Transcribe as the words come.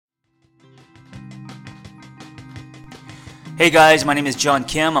Hey guys, my name is John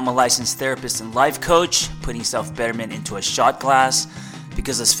Kim. I'm a licensed therapist and life coach, putting self-betterment into a shot glass.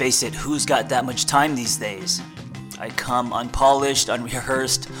 Because let's face it, who's got that much time these days? I come unpolished,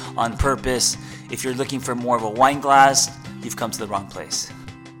 unrehearsed, on purpose. If you're looking for more of a wine glass, you've come to the wrong place.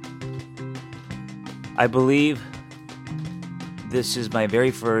 I believe this is my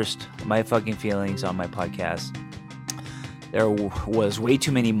very first My Fucking Feelings on my podcast. There was way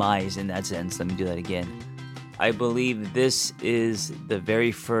too many my's in that sentence. Let me do that again. I believe this is the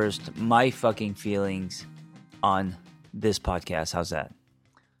very first My Fucking Feelings on this podcast. How's that?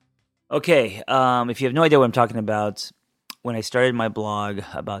 Okay, if you have no idea what I'm talking about, when I started my blog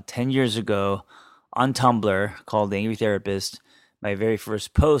about 10 years ago on Tumblr called The Angry Therapist, my very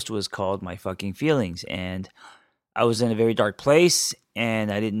first post was called My Fucking Feelings. And I was in a very dark place,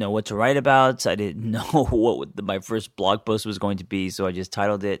 and I didn't know what to write about. I didn't know what my first blog post was going to be, so I just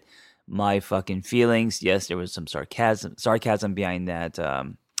titled it My Fucking Feelings. Yes, there was some sarcasm behind that,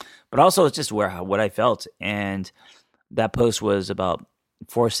 but also it's just what I felt. And that post was about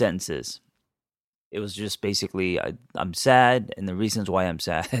 4 sentences. It was just basically, I'm sad, and the reasons why I'm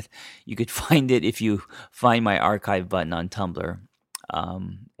sad. You could find it if you find my archive button on Tumblr,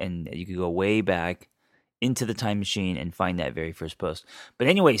 and you could go way back into the time machine and find that very first post. But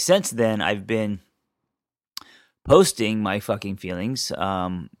anyway, since then, I've been posting my fucking feelings.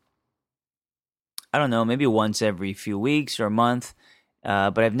 I don't know, maybe once every few weeks or a month,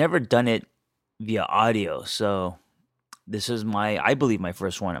 but I've never done it via audio. So this is I believe my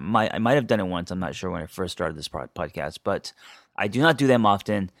first one. I might have done it once. I'm not sure when I first started this podcast, but I do not do them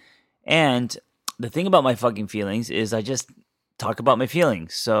often. And the thing about My Fucking Feelings is I just talk about my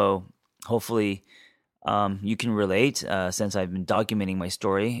feelings. So hopefully you can relate. Since I've been documenting my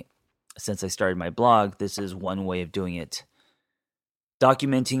story since I started my blog, this is one way of doing it.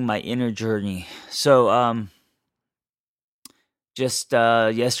 Documenting my inner journey. So, just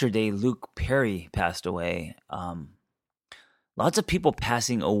yesterday, Luke Perry passed away. Lots of people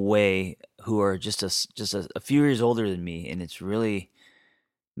passing away who are just a few years older than me, and it's really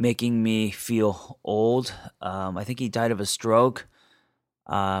making me feel old. I think he died of a stroke.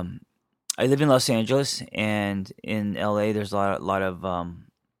 I live in Los Angeles, and in LA, there's a lot of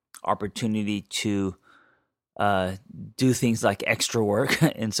opportunity to do things like extra work.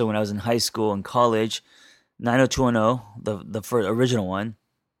 And so when I was in high school and college, 90210, the first, original one,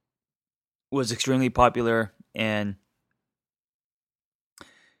 was extremely popular. And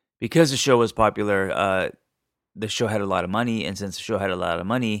because the show was popular, the show had a lot of money. And since the show had a lot of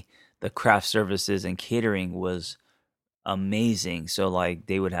money, the craft services and catering was amazing. So like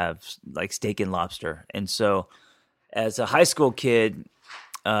they would have like steak and lobster. And so as a high school kid,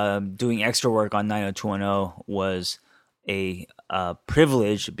 doing extra work on 90210 was a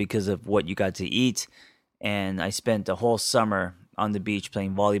privilege because of what you got to eat. And I spent the whole summer on the beach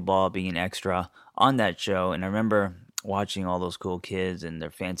playing volleyball, being an extra on that show. And I remember watching all those cool kids and their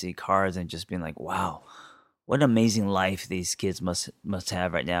fancy cars and just being like, wow, what an amazing life these kids must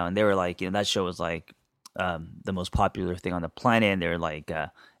have right now. And they were like, that show was like the most popular thing on the planet. And they were like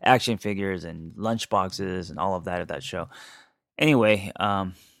action figures and lunch boxes and all of that at that show. Anyway,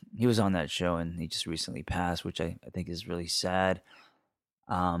 he was on that show, and he just recently passed, which I think is really sad.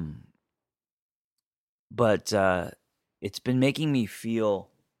 But it's been making me feel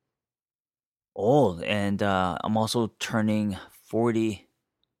old, and I'm also turning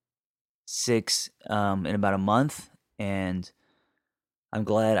 46 in about a month, and I'm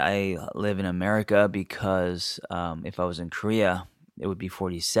glad I live in America because if I was in Korea, it would be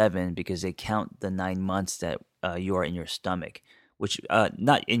 47 because they count the 9 months that you are in your stomach, which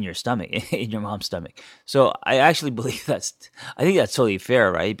not in your stomach, in your mom's stomach. So I actually believe I think that's totally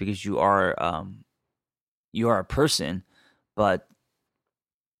fair, right? Because you are a person, but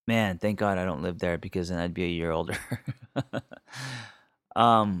man, thank God I don't live there because then I'd be a year older.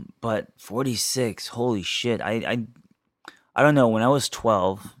 But 46, holy shit. I don't know. When I was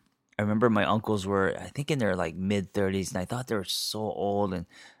 12, I remember my uncles were, I think, in their like mid 30s, and I thought they were so old, and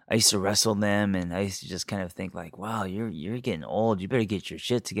I used to wrestle them, and I used to just kind of think like, wow, you're getting old. You better get your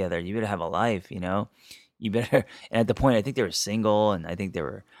shit together. You better have a life, You better. And at the point, I think they were single, and I think they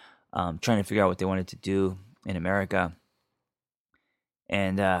were trying to figure out what they wanted to do in America.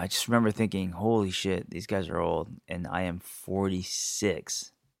 And I just remember thinking, holy shit, these guys are old, and I am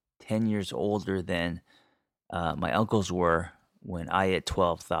 46, 10 years older than my uncles were when I at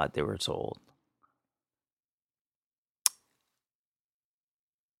 12 thought they were so old.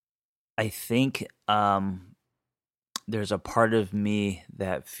 I think there's a part of me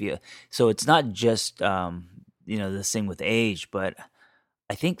that so it's not just the thing with age, but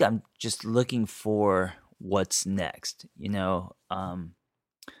I think I'm just looking for what's next,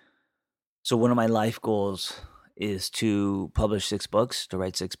 So one of my life goals is to publish 6 books, to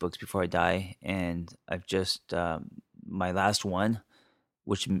write 6 books before I die. And I've just, my last one,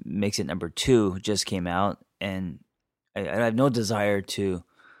 which makes it number 2, just came out. And I have no desire to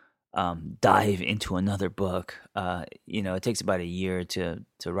dive into another book. It takes about a year to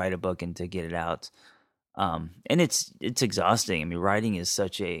write a book and to get it out. And it's exhausting. I mean, writing is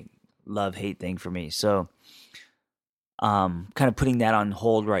such a love-hate thing for me. So kind of putting that on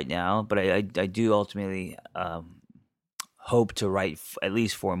hold right now, but I do ultimately hope to write at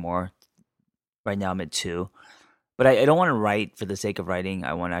least 4 more. Right now I'm at 2, but I don't want to write for the sake of writing.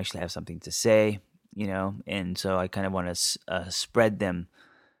 I want to actually have something to say, and so I kind of want to spread them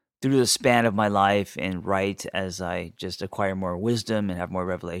through the span of my life and write as I just acquire more wisdom and have more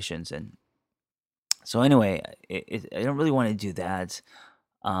revelations. And so anyway, I don't really want to do that.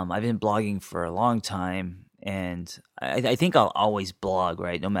 I've been blogging for a long time, and I think I'll always blog,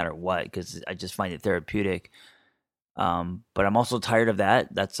 right? No matter what, because I just find it therapeutic. But I'm also tired of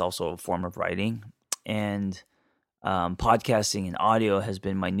that. That's also a form of writing. And podcasting and audio has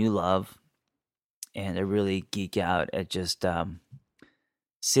been my new love. And I really geek out at just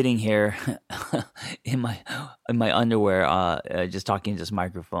sitting here in my underwear, just talking to this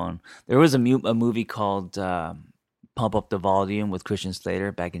microphone. There was a movie called Pump Up the Volume with Christian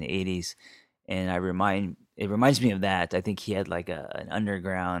Slater back in the 80s. And it reminds me of that. I think he had like an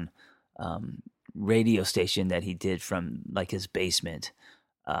underground radio station that he did from like his basement.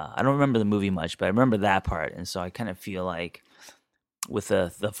 I don't remember the movie much, but I remember that part. And so I kind of feel like with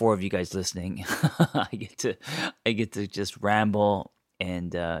the 4 of you guys listening, I get to just ramble,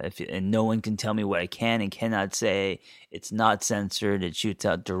 and and no one can tell me what I can and cannot say. It's not censored. It shoots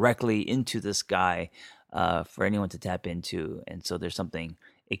out directly into the sky for anyone to tap into. And so there's something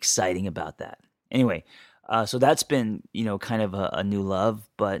exciting about that. Anyway, so that's been, kind of a new love.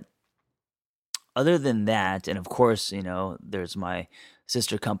 But other than that, and of course, there's my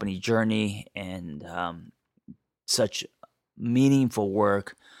sister company Journey, and such meaningful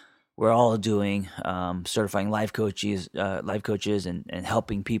work we're all doing, certifying life coaches, and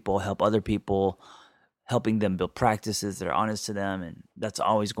helping people help other people, helping them build practices that are honest to them, and that's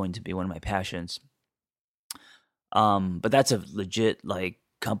always going to be one of my passions. But that's a legit like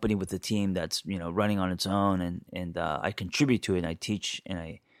company with a team that's running on its own, and I contribute to it, and I teach, and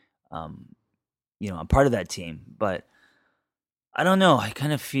I I'm part of that team. But I don't know, I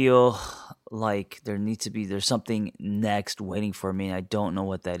kind of feel like there's something next waiting for me, and I don't know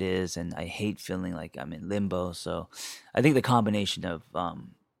what that is, and I hate feeling like I'm in limbo. So I think the combination of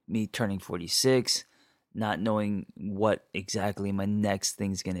me turning 46, not knowing what exactly my next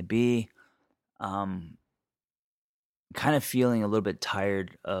thing's going to be, kind of feeling a little bit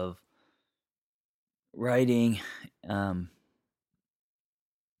tired of writing,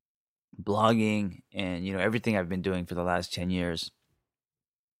 blogging, and everything I've been doing for the last 10 years.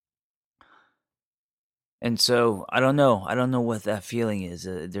 And so I don't know what that feeling is.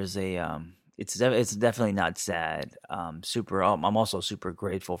 There's it's definitely not sad. I'm also super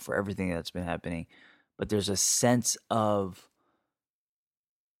grateful for everything that's been happening, but there's a sense of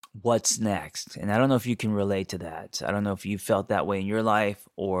what's next. And I don't know if you can relate to that. I don't know if you felt that way in your life,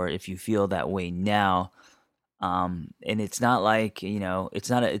 or if you feel that way now. And it's not like, it's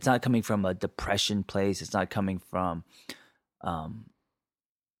not coming from a depression place. It's not coming from,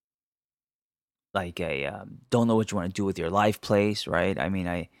 like a don't know what you want to do with your life place, right? I mean,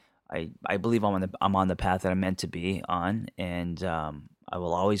 I believe I'm on the path that I'm meant to be on, and I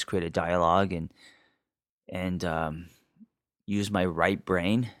will always create a dialogue and use my right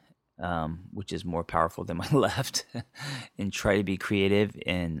brain, which is more powerful than my left, and try to be creative.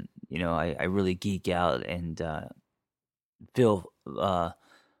 And I really geek out and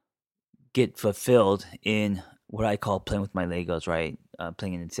get fulfilled in what I call playing with my Legos, right?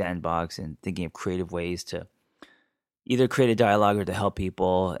 Playing in the sandbox and thinking of creative ways to either create a dialogue or to help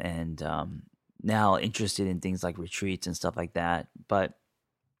people. And now interested in things like retreats and stuff like that. But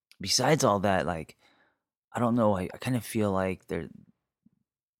besides all that, like, I don't know, I kind of feel like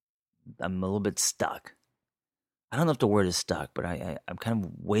I'm a little bit stuck. I don't know if the word is stuck, but I'm kind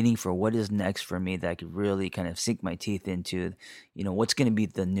of waiting for what is next for me that I could really kind of sink my teeth into. What's going to be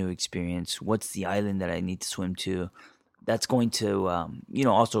the new experience? What's the island that I need to swim to? That's going to,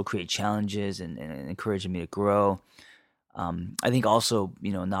 also create challenges and encouraging me to grow. I think also,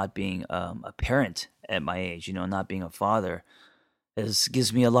 not being a parent at my age, not being a father,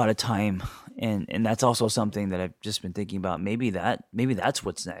 gives me a lot of time, and that's also something that I've just been thinking about. Maybe that's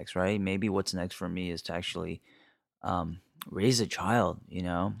what's next, right? Maybe what's next for me is to actually raise a child,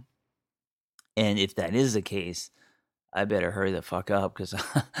 And if that is the case, I better hurry the fuck up because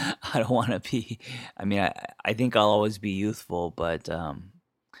I don't want to be. I mean, I think I'll always be youthful, but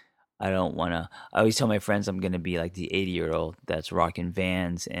I don't want to. I always tell my friends I'm going to be like the 80-year-old that's rocking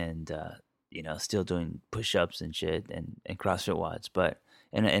Vans and still doing push-ups and shit and CrossFit watts, but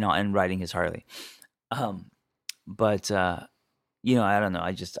and riding his Harley. But I don't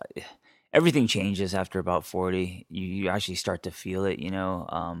know. Everything changes after about 40. You actually start to feel it.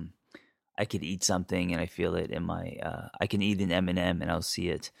 I could eat something and I feel it in my. I can eat an M&M and I'll see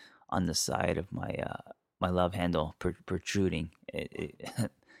it on the side of my my love handle protruding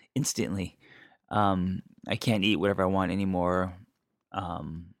instantly. I can't eat whatever I want anymore.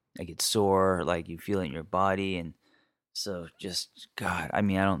 I get sore, like you feel it in your body, and so just God. I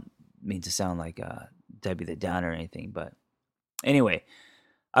mean, I don't mean to sound like Debbie the Downer or anything, but anyway,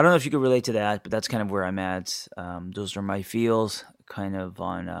 I don't know if you could relate to that, but that's kind of where I'm at. Those are my feels, kind of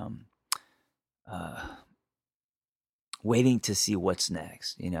on waiting to see what's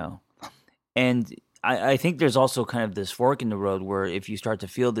next, And I think there's also kind of this fork in the road where if you start to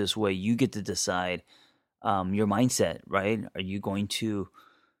feel this way, you get to decide your mindset, right? Are you going to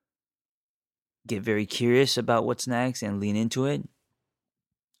get very curious about what's next and lean into it?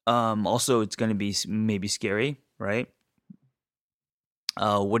 Also, it's going to be maybe scary, right?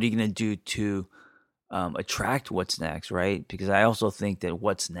 What are you going to do to attract what's next, right? Because I also think that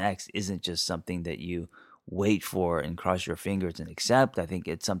what's next isn't just something that you wait for and cross your fingers and accept. I think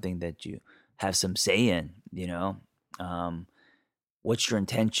it's something that you have some say in, what's your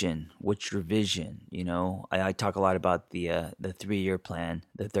intention? What's your vision? I talk a lot about the 3-year plan,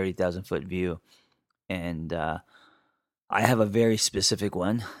 the 30,000 foot view. And I have a very specific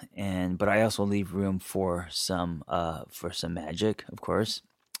one, but I also leave room for some magic, of course.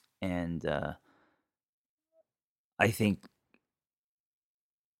 And I think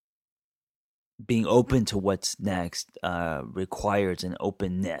being open to what's next requires an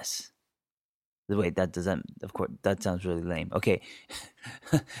openness. Wait, of course, that sounds really lame. Okay,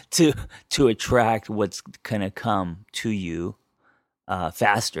 to attract what's gonna come to you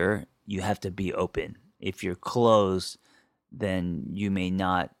faster, you have to be open. If you're closed, then you may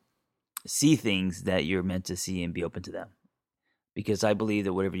not see things that you're meant to see and be open to them. Because I believe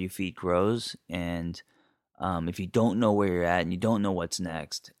that whatever you feed grows, and if you don't know where you're at and you don't know what's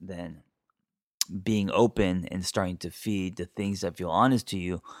next, then being open and starting to feed the things that feel honest to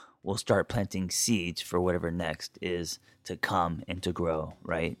you will start planting seeds for whatever next is to come and to grow,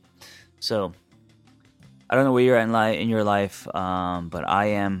 right? So I don't know where you're at in your life, but I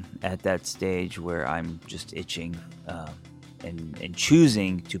am at that stage where I'm just itching and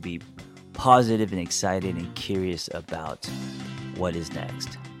choosing to be positive and excited and curious about what is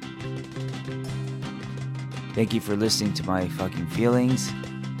next. Thank you for listening to my fucking feelings.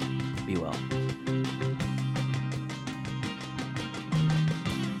 Be well.